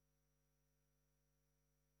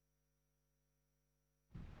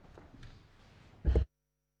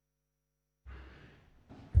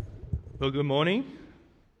Well, good morning.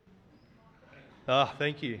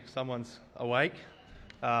 Thank you. Someone's awake.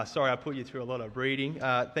 Sorry, I put you through a lot of reading.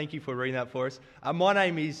 Thank you for reading that for us. My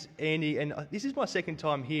name is Andy, and this is my second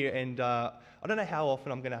time here, and I don't know how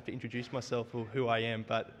often I'm going to have to introduce myself or who I am,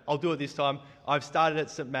 but I'll do it this time. I've started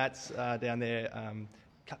at St. Matt's down there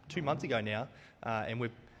 2 months ago now, and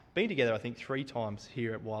we've been together, I think, 3 times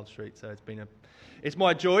here at Wild Street, so it's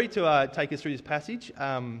my joy to take us through this passage.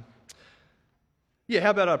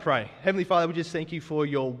 How about I pray? Heavenly Father, we just thank you for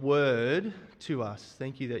your word to us.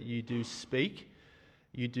 Thank you that you do speak.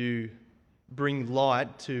 You do bring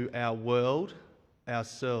light to our world,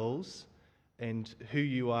 ourselves, and who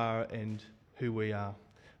you are and who we are.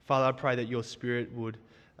 Father, I pray that your Spirit would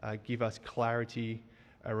give us clarity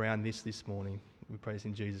around this morning. We pray this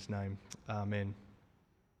in Jesus' name. Amen.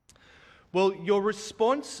 Well, your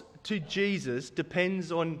response to Jesus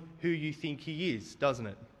depends on who you think he is, doesn't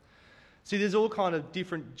it? See, there's all kind of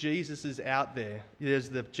different Jesuses out there. There's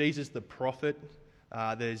the Jesus the prophet,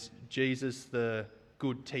 there's Jesus the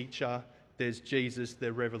good teacher, there's Jesus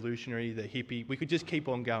the revolutionary, the hippie. We could just keep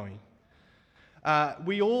on going.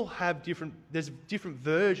 We all have there's different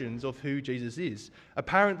versions of who Jesus is.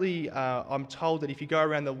 Apparently, I'm told that if you go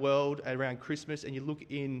around the world around Christmas and you look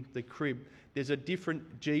in the crib, there's a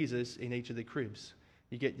different Jesus in each of the cribs.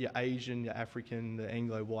 You get your Asian, your African, the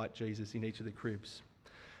Anglo-white Jesus in each of the cribs.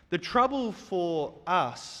 The trouble for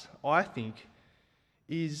us, I think,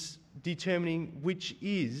 is determining which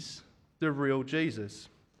is the real Jesus.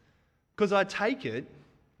 Because I take it,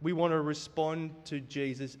 we want to respond to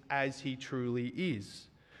Jesus as he truly is.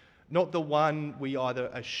 Not the one we either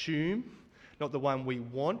assume, not the one we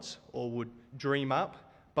want or would dream up,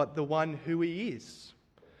 but the one who he is.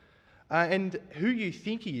 And who you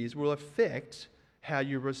think he is will affect how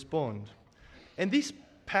you respond. And this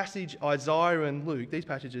passage, Isaiah and Luke, these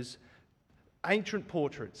passages, ancient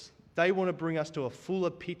portraits, they want to bring us to a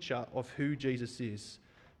fuller picture of who Jesus is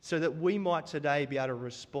so that we might today be able to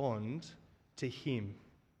respond to him.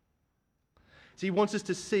 So he wants us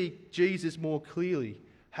to see Jesus more clearly,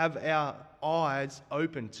 have our eyes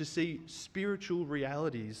open to see spiritual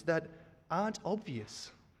realities that aren't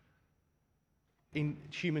obvious, in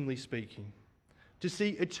humanly speaking, to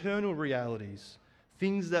see eternal realities,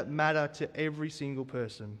 things that matter to every single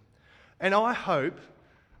person. And I hope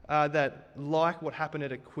that, like what happened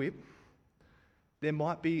at Equip, there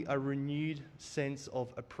might be a renewed sense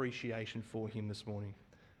of appreciation for him this morning,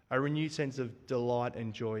 a renewed sense of delight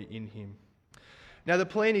and joy in him. Now, the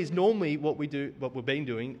plan is normally what we've been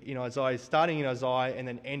doing in Isaiah, starting in Isaiah and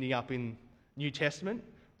then ending up in New Testament.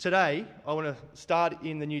 Today, I want to start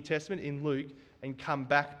in the New Testament, in Luke, and come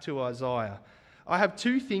back to Isaiah. I have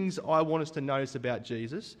 2 things I want us to notice about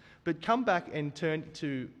Jesus, but come back and turn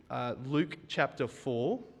to Luke chapter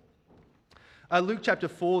 4. Luke chapter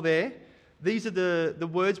 4 there, these are the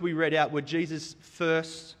words we read out were Jesus'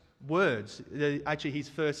 first words, actually his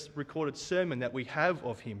first recorded sermon that we have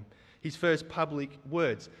of him, his first public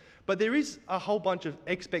words. But there is a whole bunch of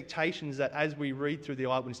expectations that as we read through the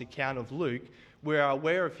eyewitness account of Luke, we're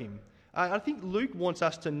aware of him. I think Luke wants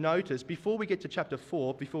us to notice, before we get to chapter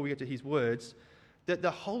 4, before we get to his words, that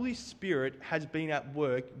the Holy Spirit has been at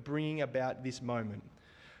work bringing about this moment.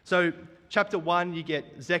 So, chapter 1, you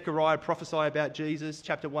get Zechariah prophesy about Jesus.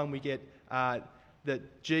 Chapter 1, we get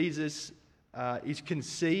that Jesus is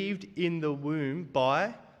conceived in the womb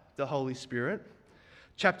by the Holy Spirit.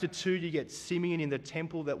 Chapter 2, you get Simeon in the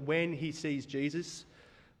temple, that when he sees Jesus,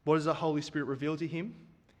 what does the Holy Spirit reveal to him?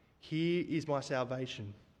 Here is my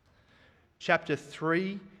salvation. Chapter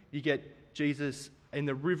 3, you get Jesus in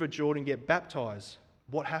the river Jordan get baptized.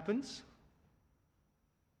 What happens?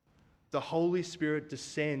 The Holy Spirit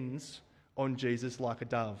descends on Jesus like a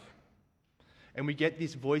dove. And we get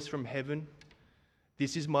this voice from heaven,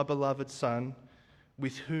 "This is my beloved Son,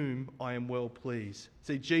 with whom I am well pleased."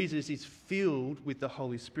 See, Jesus is filled with the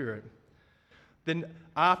Holy Spirit. Then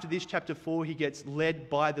after this, chapter 4, he gets led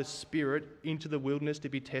by the Spirit into the wilderness to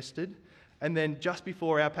be tested. And then just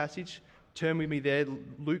before our passage, turn with me there,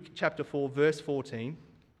 Luke chapter 4, verse 14.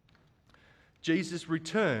 Jesus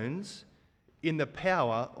returns in the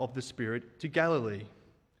power of the Spirit to Galilee.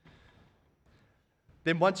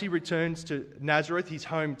 Then once he returns to Nazareth, his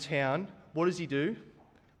hometown, what does he do?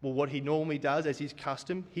 Well, what he normally does, as his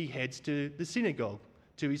custom, he heads to the synagogue,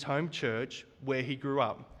 to his home church where he grew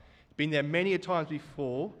up. Been there many a times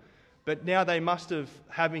before, but now they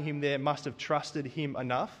having him there must have trusted him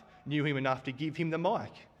enough, knew him enough to give him the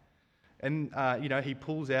mic. And, he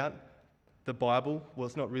pulls out the Bible. Well,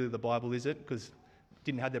 it's not really the Bible, is it? Because it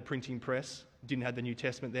didn't have the printing press, didn't have the New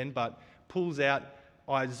Testament then, but pulls out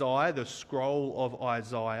Isaiah, the scroll of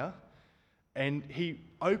Isaiah, And he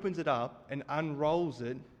opens it up and unrolls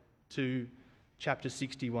it to chapter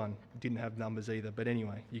 61. Didn't have numbers either, but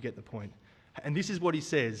anyway, you get the point. And this is what he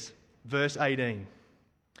says, verse 18.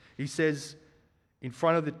 He says in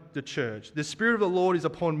front of the church, "The Spirit of the Lord is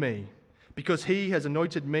upon me, because he has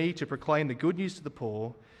anointed me to proclaim the good news to the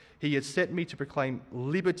poor. He has set me to proclaim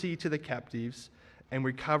liberty to the captives and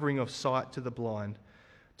recovering of sight to the blind,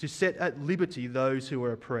 to set at liberty those who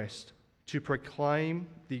are oppressed, to proclaim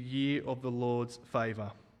the year of the Lord's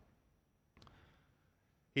favour."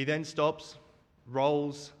 He then stops,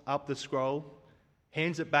 rolls up the scroll,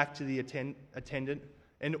 hands it back to the attendant,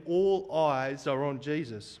 and all eyes are on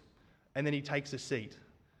Jesus. And then he takes a seat.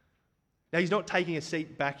 Now, he's not taking a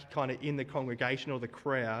seat back kind of in the congregation or the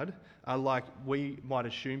crowd, like we might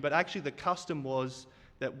assume, but actually the custom was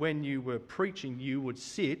that when you were preaching, you would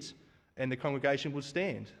sit and the congregation would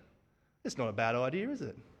stand. It's not a bad idea, is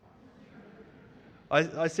it?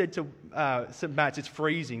 I said to St. Matt's, it's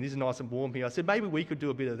freezing, this is nice and warm here. I said, maybe we could do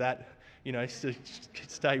a bit of that, to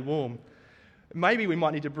stay warm. Maybe we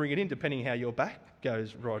might need to bring it in, depending how your back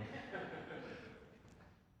goes, Rod.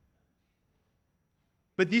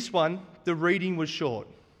 But this one, the reading was short,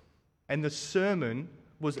 and the sermon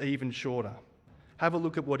was even shorter. Have a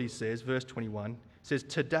look at what he says, verse 21. It says,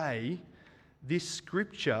 "Today, this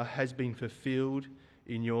scripture has been fulfilled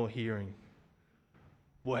in your hearing."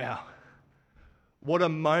 Wow. What a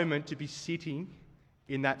moment to be sitting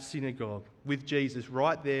in that synagogue with Jesus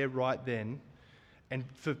right there, right then, and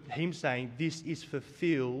for him saying, "This is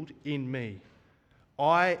fulfilled in me.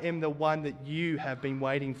 I am the one that you have been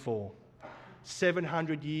waiting for."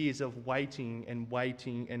 700 years of waiting and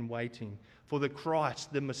waiting and waiting for the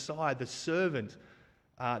Christ, the Messiah, the servant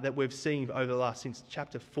that we've seen over the last, since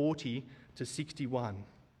chapter 40 to 61.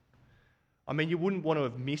 I mean, you wouldn't want to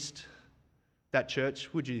have missed that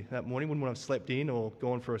church, would you, that morning? Wouldn't want to have slept in or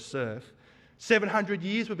gone for a surf. 700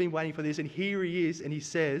 years we've been waiting for this, and here he is, and he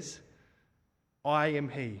says, "I am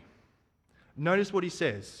he." Notice what he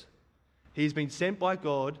says. He's been sent by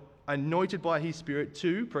God, anointed by his Spirit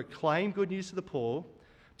to proclaim good news to the poor,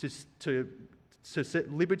 to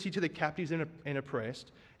set liberty to the captives and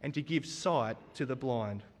oppressed, and to give sight to the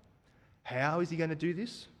blind. How is he going to do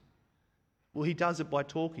this? Well, he does it by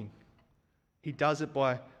talking. He does it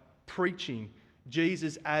by preaching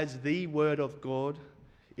Jesus as the Word of God.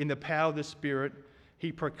 In the power of the Spirit,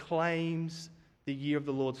 he proclaims the year of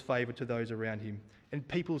the Lord's favour to those around him. And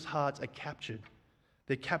people's hearts are captured.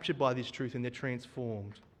 They're captured by this truth and they're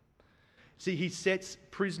transformed. See, he sets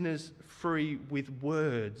prisoners free with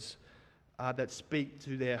words that speak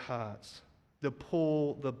to their hearts. The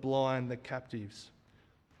poor, the blind, the captives.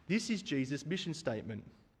 This is Jesus' mission statement.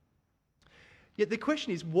 Yet the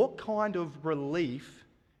question is, what kind of relief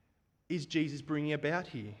is Jesus bringing about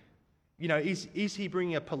here? Is he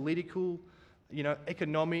bringing a political,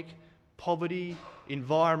 economic, poverty,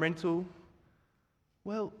 environmental?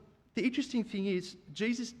 Well, the interesting thing is,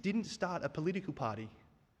 Jesus didn't start a political party.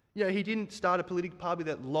 He didn't start a political party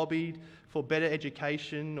that lobbied for better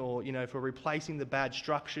education or, for replacing the bad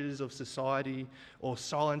structures of society or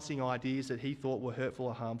silencing ideas that he thought were hurtful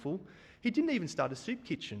or harmful. He didn't even start a soup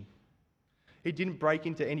kitchen. He didn't break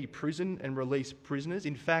into any prison and release prisoners.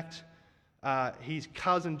 In fact, his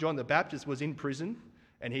cousin John the Baptist was in prison,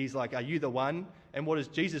 and he's like, "Are you the one?" And what is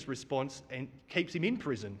Jesus' response? And keeps him in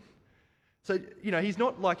prison. So, he's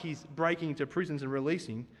not like he's breaking into prisons and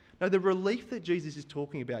releasing. No, the relief that Jesus is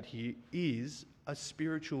talking about here is a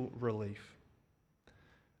spiritual relief.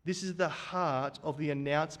 This is the heart of the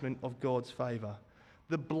announcement of God's favour.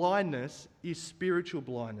 The blindness is spiritual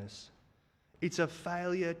blindness. It's a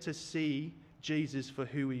failure to see Jesus for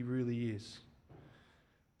who he really is.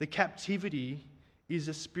 The captivity is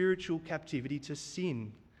a spiritual captivity to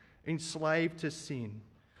sin, enslaved to sin.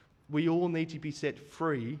 We all need to be set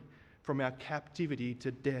free from our captivity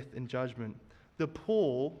to death and judgment. The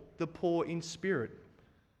poor in spirit,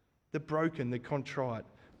 the broken, the contrite,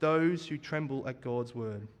 those who tremble at God's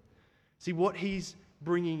word. See, what he's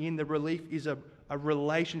bringing in, the relief, is a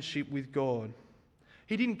relationship with God.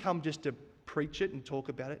 He didn't come just to preach it and talk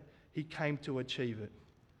about it. He came to achieve it.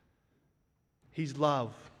 His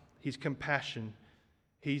love, his compassion,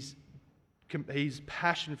 his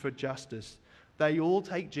passion for justice, they all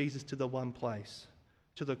take Jesus to the one place,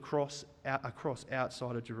 to the cross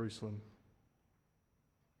outside of Jerusalem.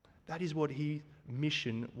 That is what his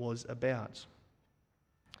mission was about.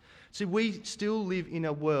 See, we still live in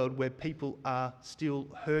a world where people are still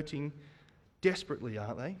hurting desperately,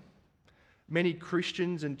 aren't they? Many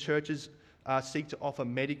Christians and churches seek to offer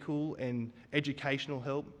medical and educational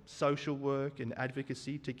help, social work and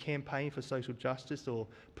advocacy to campaign for social justice or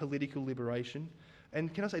political liberation.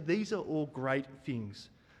 And can I say, these are all great things.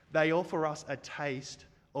 They offer us a taste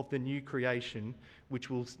of the new creation, which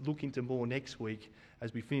we'll look into more next week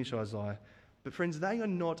as we finish Isaiah. But friends, they are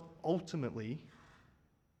not ultimately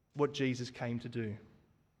what Jesus came to do.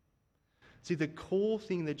 See, the core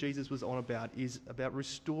thing that Jesus was on about is about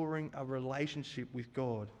restoring a relationship with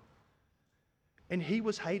God. And he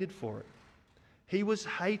was hated for it. He was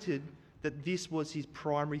hated that this was his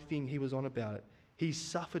primary thing he was on about it. He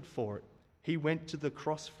suffered for it. He went to the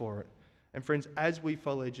cross for it. And friends, as we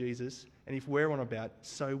follow Jesus, and if we're on about,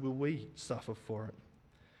 so will we suffer for it.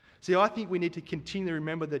 See, I think we need to continually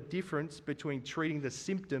remember the difference between treating the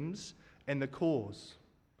symptoms and the cause,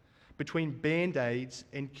 between band-aids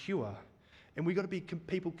and cure. And we've got to be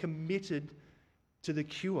people committed to the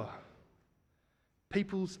cure.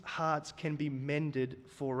 People's hearts can be mended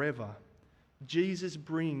forever. Jesus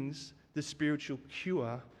brings the spiritual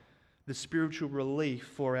cure, the spiritual relief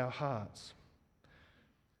for our hearts.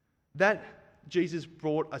 That Jesus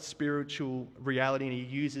brought a spiritual reality, and he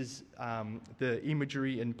uses the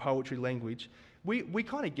imagery and poetry language. We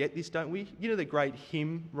kind of get this, don't we? You know the great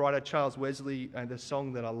hymn writer Charles Wesley, the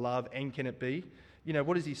song that I love, And Can It Be? You know,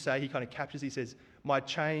 what does he say? He kind of captures, he says, my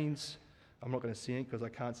chains, I'm not going to sing it because I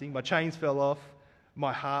can't sing, my chains fell off,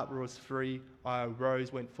 my heart was free, I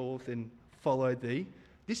arose, went forth and followed thee.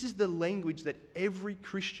 This is the language that every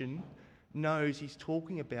Christian knows. He's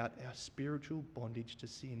talking about our spiritual bondage to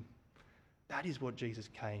sin. That is what Jesus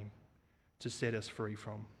came to set us free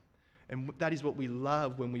from. And that is what we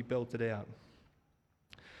love when we belt it out.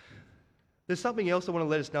 There's something else I want to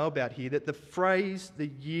let us know about here, that the phrase,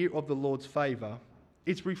 the year of the Lord's favour,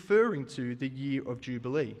 it's referring to the year of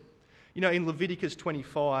Jubilee. You know, in Leviticus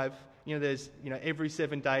 25, there's, every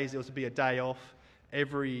 7 days there was to be a day off.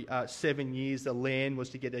 Every 7 years the land was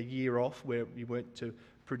to get a year off where you weren't to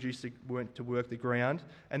weren't to work the ground.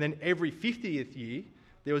 And then every 50th year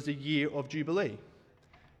there was a year of Jubilee.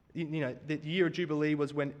 The year of Jubilee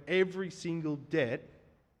was when every single debt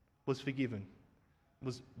was forgiven,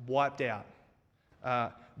 was wiped out.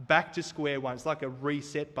 Back to square one. It's like a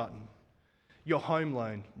reset button. Your home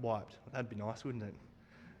loan wiped. That'd be nice, wouldn't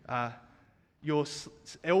it?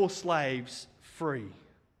 All slaves free.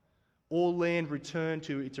 All land returned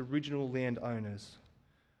to its original landowners.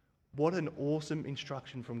 What an awesome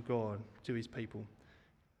instruction from God to his people.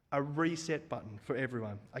 A reset button for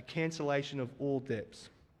everyone. A cancellation of all debts.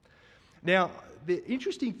 Now, the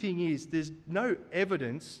interesting thing is there's no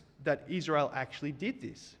evidence that Israel actually did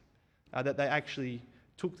this, that they actually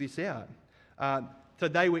took this out. So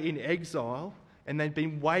they were in exile and they'd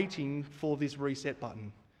been waiting for this reset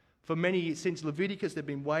button. For many years, since Leviticus, they've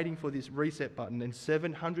been waiting for this reset button, and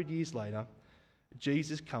 700 years later,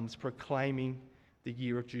 Jesus comes proclaiming the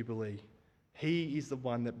year of Jubilee. He is the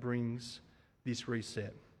one that brings this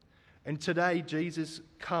reset. And today, Jesus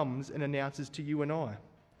comes and announces to you and I,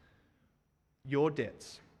 your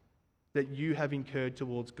debts that you have incurred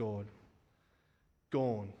towards God,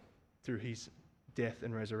 gone through his death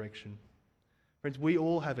and resurrection. Friends, we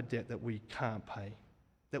all have a debt that we can't pay,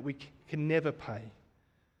 that we can never pay,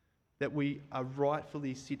 that we are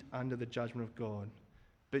rightfully sit under the judgment of God.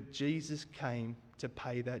 But Jesus came to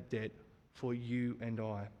pay that debt for you and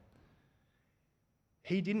I.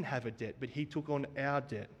 He didn't have a debt, but he took on our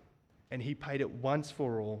debt, and he paid it once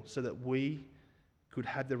for all so that we could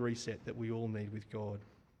have the reset that we all need with God.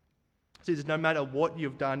 See, no matter what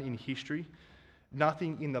you've done in history,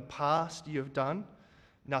 nothing in the past you've done,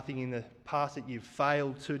 nothing in the past that you've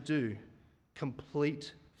failed to do,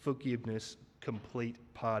 complete forgiveness, complete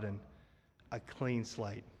pardon, a clean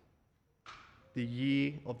slate. The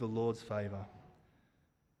year of the Lord's favour.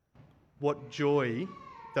 What joy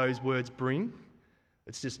those words bring.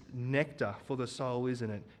 It's just nectar for the soul, isn't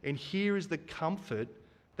it? And here is the comfort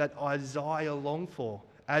that Isaiah longed for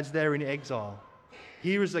as they're in exile.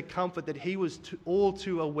 Here is the comfort that he was all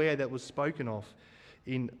too aware that was spoken of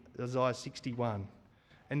in Isaiah 61.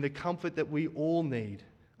 And the comfort that we all need,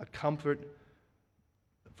 a comfort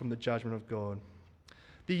from the judgment of God.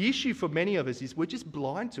 The issue for many of us is we're just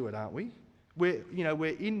blind to it, aren't we? We're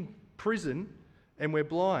in prison and we're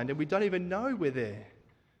blind and we don't even know we're there.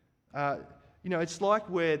 It's like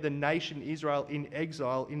we're the nation Israel in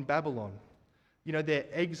exile in Babylon. They're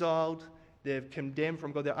exiled, they're condemned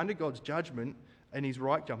from God, they're under God's judgment and his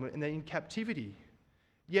right judgment, and they're in captivity.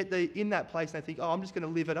 Yet they're in that place and they think, I'm just going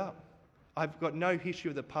to live it up. I've got no history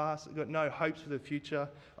of the past, I've got no hopes for the future,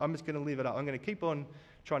 I'm just going to live it up. I'm going to keep on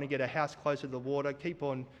trying to get a house closer to the water, keep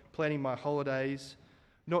on planning my holidays.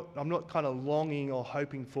 I'm not kind of longing or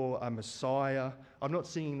hoping for a Messiah. I'm not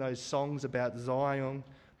singing those songs about Zion.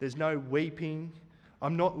 There's no weeping.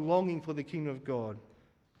 I'm not longing for the kingdom of God.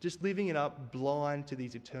 just living it up blind to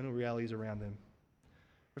these eternal realities around them.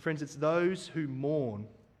 But friends, it's those who mourn.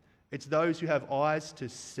 It's those who have eyes to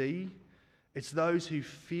see. It's those who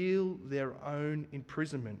feel their own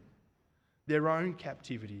imprisonment, their own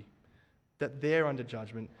captivity, that they're under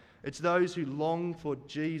judgment. It's those who long for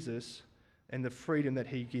Jesus and the freedom that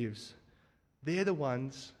he gives. They're the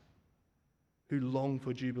ones who long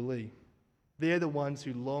for Jubilee. They're the ones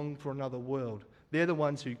who long for another world. They're the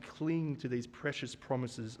ones who cling to these precious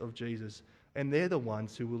promises of Jesus. And they're the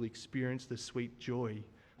ones who will experience the sweet joy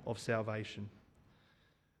of salvation.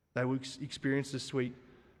 They will experience the sweet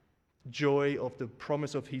joy of the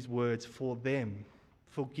promise of his words for them.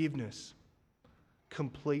 Forgiveness,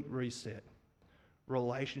 complete reset,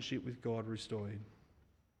 relationship with God restored.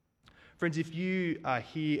 Friends, if you are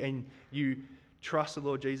here and you trust the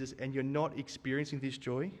Lord Jesus and you're not experiencing this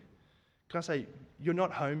joy, can I say, you're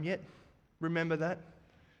not home yet? Remember that.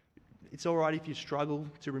 It's all right if you struggle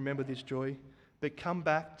to remember this joy, but come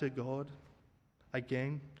back to God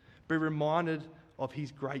again. Be reminded of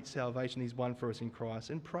his great salvation he's won for us in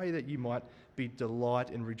Christ, and pray that you might be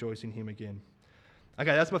delight and rejoice in him again.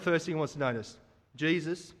 Okay, that's my first thing I want to notice.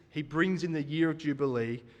 Jesus, he brings in the year of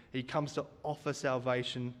Jubilee. He comes to offer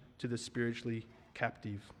salvation to the spiritually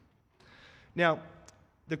captive. Now,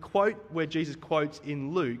 the quote where Jesus quotes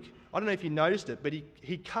in Luke, I don't know if you noticed it, but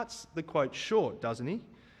he cuts the quote short, doesn't he?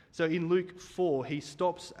 So in Luke 4, he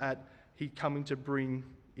stops at he coming to bring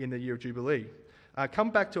in the year of Jubilee.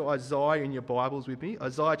 Come back to Isaiah in your Bibles with me.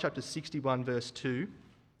 Isaiah chapter 61, verse 2.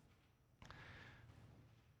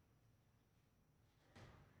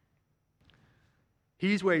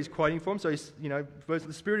 Here's where he's quoting from. So,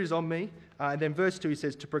 the Spirit is on me. And then verse 2, he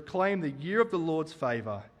says, to proclaim the year of the Lord's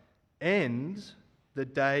favour and the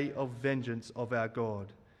day of vengeance of our God,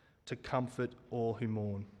 to comfort all who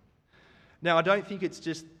mourn. Now, I don't think it's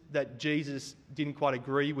just that Jesus didn't quite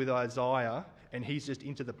agree with Isaiah and he's just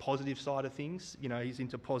into the positive side of things. He's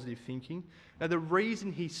into positive thinking. Now, the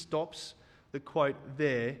reason he stops the quote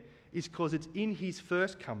there is because it's in his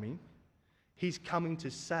first coming. He's coming to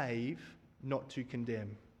save, not to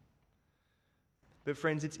condemn. But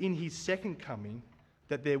friends, it's in his second coming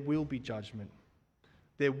that there will be judgment.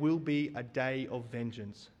 There will be a day of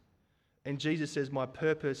vengeance. And Jesus says, my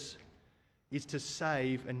purpose is to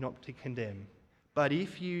save and not to condemn. But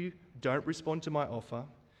if you don't respond to my offer,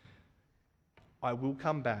 I will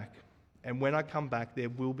come back. And when I come back, there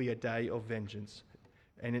will be a day of vengeance.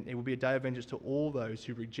 And it will be a day of vengeance to all those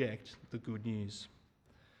who reject the good news.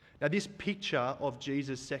 Now, this picture of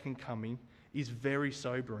Jesus' second coming is very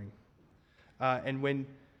sobering. And when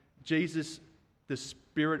Jesus, the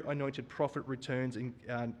Spirit-anointed prophet, returns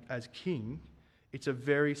as king, it's a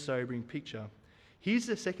very sobering picture. Here's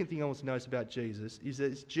the second thing I want to notice about Jesus, is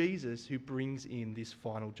that it's Jesus who brings in this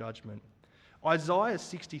final judgment. Isaiah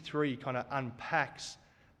 63 kind of unpacks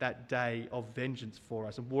that day of vengeance for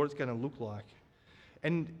us and what it's going to look like.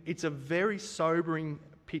 And it's a very sobering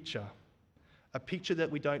picture, a picture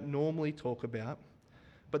that we don't normally talk about.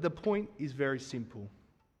 But the point is very simple.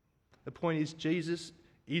 The point is Jesus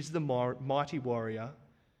is the mighty warrior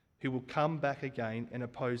who will come back again and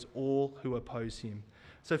oppose all who oppose him.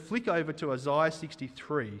 So flick over to Isaiah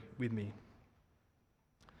 63 with me.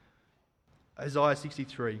 Isaiah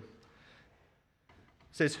 63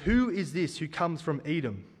 says, who is this who comes from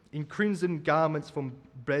Edom, in crimson garments from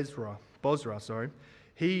Bozrah,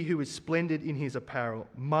 he who is splendid in his apparel,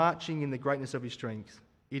 marching in the greatness of his strength?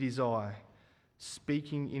 It is I,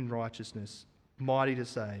 speaking in righteousness, mighty to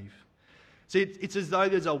save. See, it's as though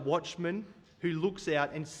there's a watchman who looks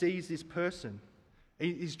out and sees this person.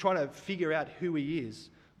 He's trying to figure out who he is.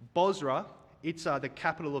 Bozrah, it's the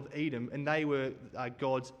capital of Edom, and they were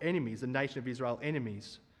God's enemies, the nation of Israel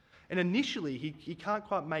enemies. And initially, he can't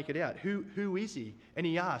quite make it out. Who is he? And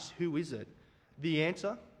he asks, who is it? The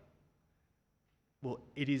answer? Well,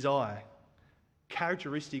 it is I.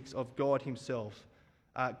 Characteristics of God himself.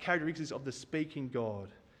 Characteristics of the speaking God.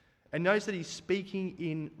 And notice that he's speaking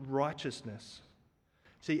in righteousness.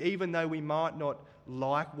 See, even though we might not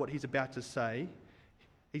like what he's about to say,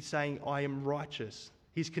 he's saying, I am righteous.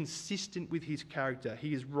 He's consistent with his character.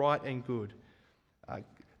 He is right and good.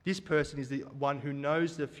 This person is the one who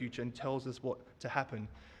knows the future and tells us what to happen.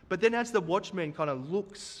 But then as the watchman kind of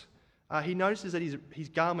looks, he notices that his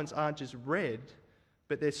garments aren't just red,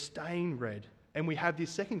 but they're stained red. And we have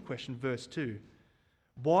this second question, verse 2.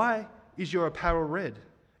 Why is your apparel red,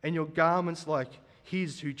 and your garments like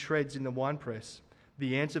his who treads in the winepress?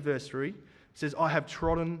 The answer, verse 3, says, I have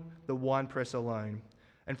trodden the winepress alone,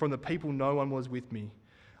 and from the people no one was with me.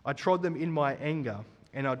 I trod them in my anger,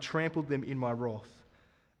 and I trampled them in my wrath.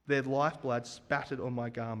 Their lifeblood spattered on my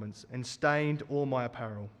garments and stained all my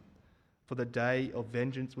apparel. For the day of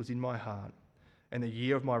vengeance was in my heart, and the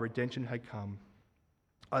year of my redemption had come.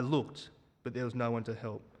 I looked, but there was no one to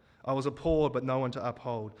help. I was appalled, but no one to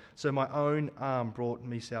uphold. So my own arm brought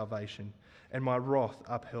me salvation, and my wrath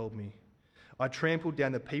upheld me. I trampled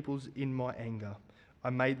down the peoples in my anger. I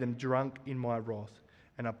made them drunk in my wrath,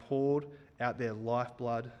 and I poured out their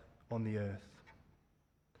lifeblood on the earth.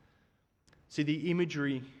 See, the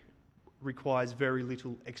imagery requires very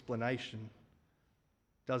little explanation,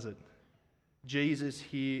 does it? Jesus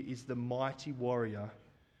here is the mighty warrior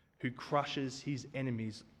who crushes his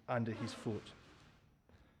enemies under his foot.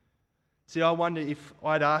 See, I wonder if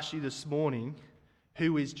I'd asked you this morning,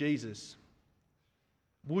 who is Jesus?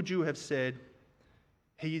 Would you have said,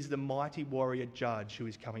 he is the mighty warrior judge who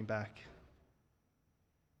is coming back?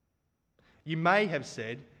 You may have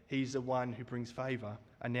said, he's the one who brings favour,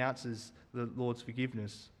 announces the Lord's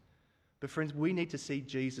forgiveness. But friends, we need to see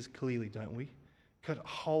Jesus clearly, don't we? Could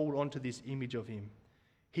hold on to this image of him.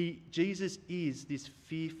 Jesus is this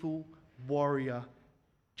fearful warrior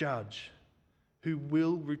judge who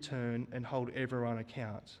will return and hold everyone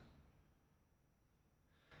account.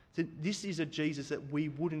 So this is a Jesus that we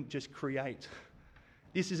wouldn't just create.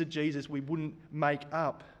 This is a Jesus we wouldn't make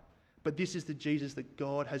up. But this is the Jesus that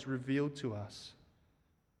God has revealed to us.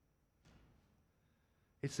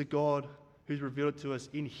 It's the God who's revealed it to us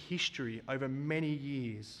in history over many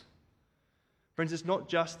years. Friends, it's not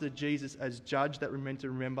just the Jesus as judge that we're meant to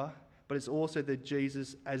remember, but it's also the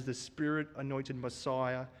Jesus as the Spirit-anointed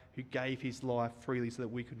Messiah who gave his life freely so that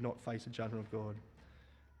we could not face the judgment of God.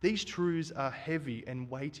 These truths are heavy and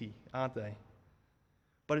weighty, aren't they?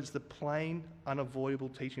 But it's the plain, unavoidable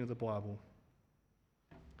teaching of the Bible.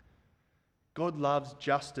 God loves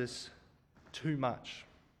justice too much.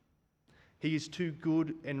 He is too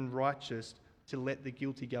good and righteous to let the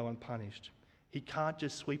guilty go unpunished. He can't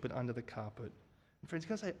just sweep it under the carpet. And friends,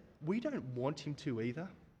 can I say, we don't want him to either.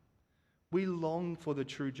 We long for the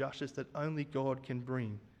true justice that only God can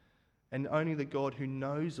bring, and only the God who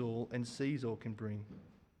knows all and sees all can bring.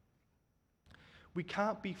 We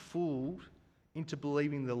can't be fooled into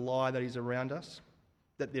believing the lie that is around us,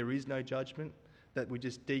 that there is no judgment, that we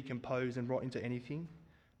just decompose and rot into anything.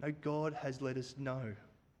 No, God has let us know.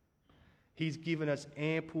 He's given us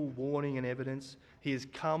ample warning and evidence. He has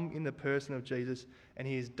come in the person of Jesus, and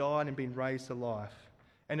he has died and been raised to life.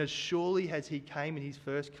 And as surely as he came in his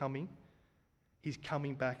first coming, he's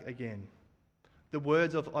coming back again. The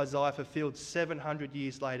words of Isaiah fulfilled 700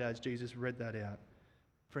 years later as Jesus read that out.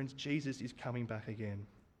 Friends, Jesus is coming back again.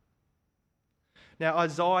 Now,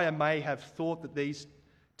 Isaiah may have thought that these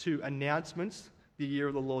two announcements, the year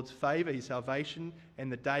of the Lord's favour, his salvation,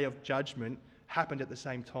 and the day of judgment, happened at the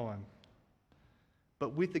same time.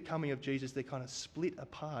 But with the coming of Jesus, they're kind of split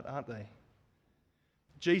apart, aren't they?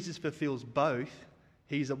 Jesus fulfills both.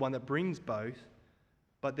 He's the one that brings both.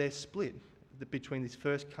 But they're split between his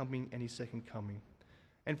first coming and his second coming.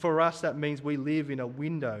 And for us, that means we live in a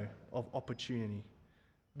window of opportunity.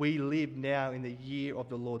 We live now in the year of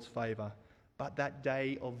the Lord's favour. But that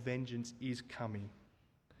day of vengeance is coming.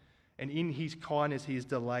 And in his kindness, he has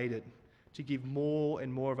delayed it to give more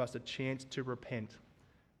and more of us a chance to repent,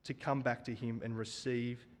 to come back to him and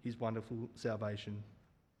receive his wonderful salvation.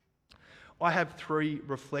 I have 3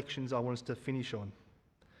 reflections I want us to finish on.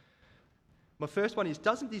 My first one is,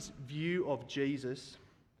 doesn't this view of Jesus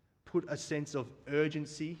put a sense of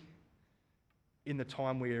urgency in the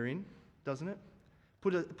time we are in? Doesn't it?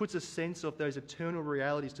 Puts a sense of those eternal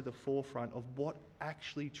realities to the forefront of what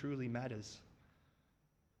actually truly matters.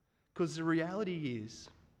 Because the reality is,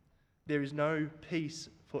 there is no peace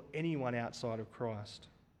for anyone outside of Christ.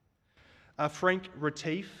 Frank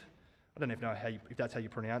Retief, I don't even know if that's how you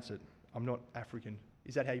pronounce it. I'm not African.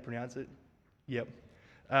 Is that how you pronounce it? Yep.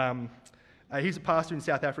 He's a pastor in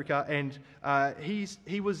South Africa, and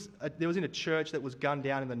he was in a church that was gunned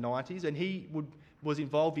down in the 90s, and he was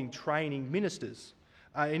involved in training ministers.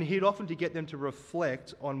 And he'd often to get them to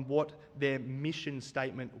reflect on what their mission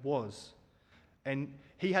statement was. And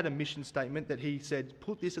he had a mission statement that he said,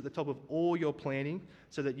 put this at the top of all your planning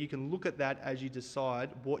so that you can look at that as you decide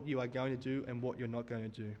what you are going to do and what you're not going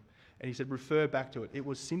to do. And he said, refer back to it. It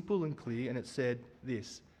was simple and clear, and it said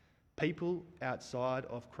this: people outside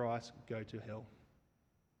of Christ go to hell.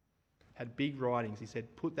 Had big writings. He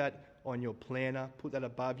said, put that on your planner, put that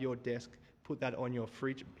above your desk, put that on your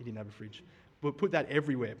fridge. He didn't have a fridge. But put that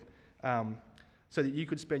everywhere so that you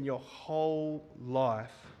could spend your whole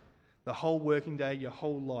life, the whole working day, your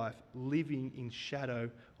whole life, living in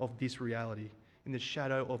shadow of this reality, in the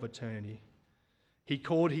shadow of eternity. He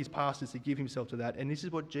called his pastors to give himself to that, and this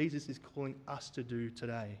is what Jesus is calling us to do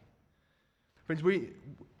today. Friends,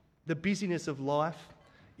 the busyness of life,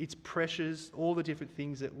 its pressures, all the different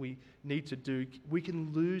things that we need to do, we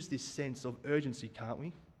can lose this sense of urgency, can't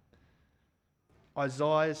we?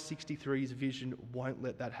 Isaiah 63's vision won't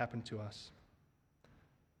let that happen to us.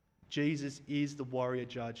 Jesus is the warrior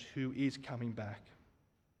judge who is coming back.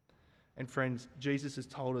 And friends, Jesus has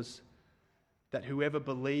told us that whoever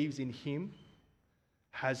believes in him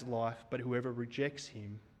has life, but whoever rejects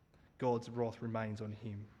him, God's wrath remains on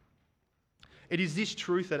him. It is this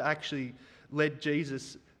truth that actually led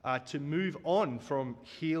Jesus to move on from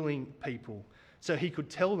healing people so he could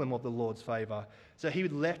tell them of the Lord's favour. So he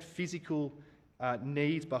would left physical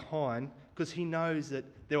needs behind because he knows that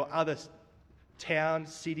there are other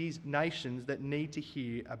towns, cities, nations that need to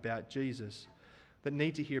hear about Jesus, that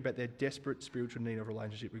need to hear about their desperate spiritual need of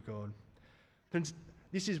relationship with God. Friends,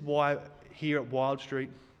 this is why here at Wild Street,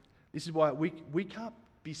 this is why we can't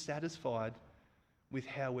be satisfied with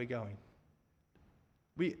how we're going.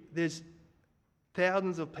 There's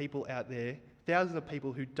thousands of people out there, thousands of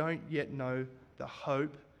people who don't yet know the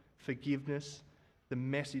hope, forgiveness, the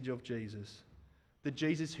message of Jesus, the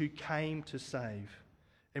Jesus who came to save.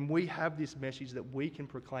 And we have this message that we can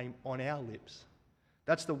proclaim on our lips.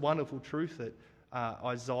 That's the wonderful truth that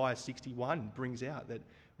Isaiah 61 brings out, that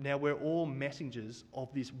now we're all messengers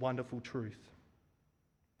of this wonderful truth.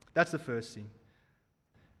 That's the first thing.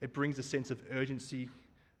 It brings a sense of urgency.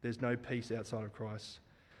 There's no peace outside of Christ.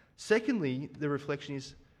 Secondly, the reflection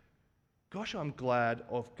is, gosh, I'm glad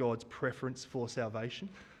of God's preference for salvation.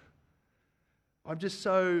 I'm just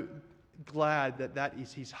so glad that that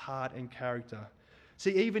is his heart and character.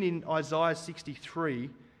 See, even in Isaiah 63,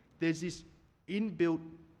 there's this inbuilt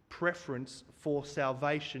preference for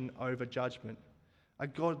salvation over judgment.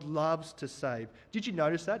 God loves to save. Did you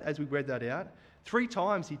notice that as we read that out? 3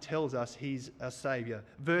 times he tells us he's a saviour.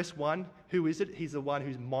 Verse 1, who is it? He's the one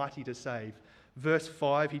who's mighty to save. Verse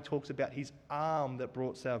 5, he talks about his arm that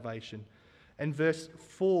brought salvation. And verse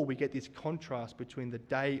 4, we get this contrast between the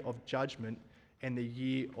day of judgment and the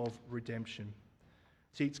year of redemption.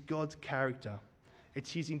 See, it's God's character.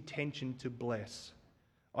 It's his intention to bless.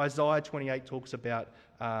 Isaiah 28 talks about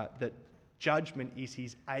that judgment is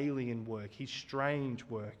his alien work, his strange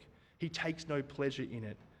work. He takes no pleasure in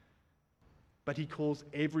it. But he calls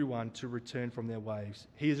everyone to return from their ways.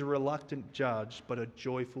 He is a reluctant judge, but a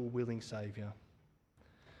joyful, willing saviour.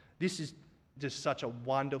 This is just such a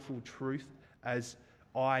wonderful truth as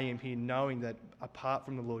I am here knowing that apart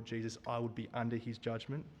from the Lord Jesus, I would be under his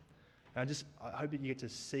judgment. And I hope that you get to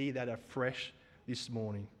see that afresh this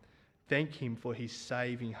morning. Thank him for his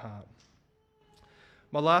saving heart.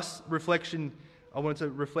 My last reflection I wanted to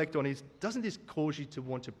reflect on is, doesn't this cause you to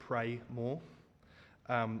want to pray more?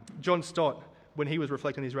 John Stott, when he was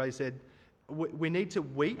reflecting on his race, said, we need to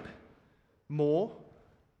weep more,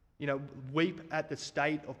 weep at the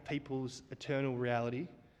state of people's eternal reality.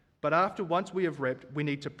 But once we have wept, we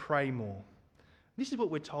need to pray more. This is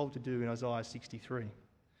what we're told to do in Isaiah 63.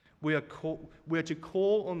 We are to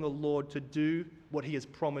call on the Lord to do what he has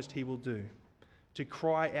promised he will do, to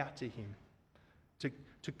cry out to him,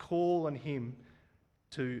 to call on him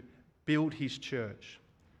to build his church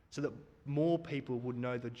so that more people would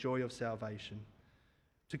know the joy of salvation,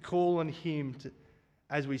 to call on him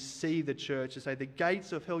as we see the church, to say, the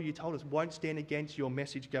gates of hell, you told us, won't stand against your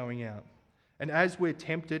message going out. And as we're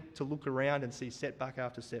tempted to look around and see setback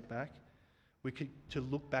after setback, to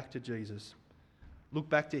look back to Jesus. Look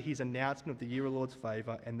back to his announcement of the year of the Lord's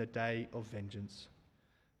favour and the day of vengeance.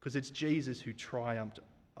 Because it's Jesus who triumphed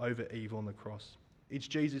over evil on the cross. It's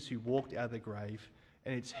Jesus who walked out of the grave,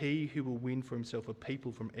 and it's he who will win for himself a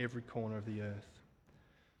people from every corner of the earth.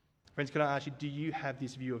 Friends, can I ask you, do you have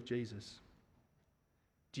this view of Jesus?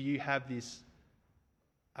 Do you have this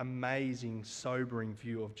amazing, sobering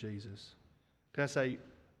view of Jesus? Can I say,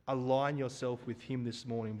 align yourself with him this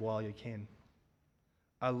morning while you can.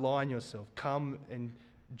 Align yourself. Come and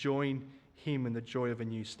join him in the joy of a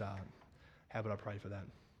new start. How about I pray for that?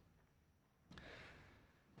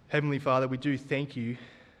 Heavenly Father, we do thank you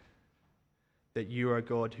that you are a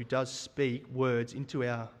God who does speak words into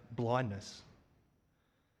our blindness.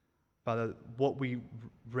 Father, what we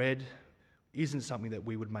read isn't something that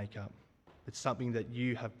we would make up. It's something that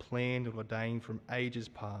you have planned and ordained from ages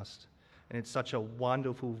past. And it's such a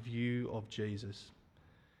wonderful view of Jesus.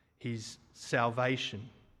 His salvation,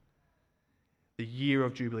 the year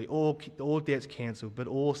of Jubilee, all debts cancelled, but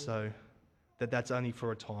also that's only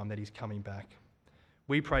for a time, that he's coming back.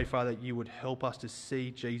 We pray, Father, that you would help us to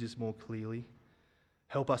see Jesus more clearly.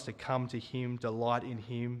 Help us to come to him, delight in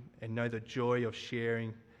him, and know the joy of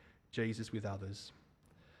sharing Jesus with others.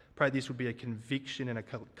 Pray this would be a conviction and a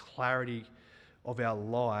clarity of our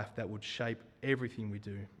life that would shape everything we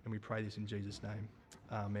do. And we pray this in Jesus' name.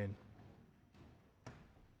 Amen.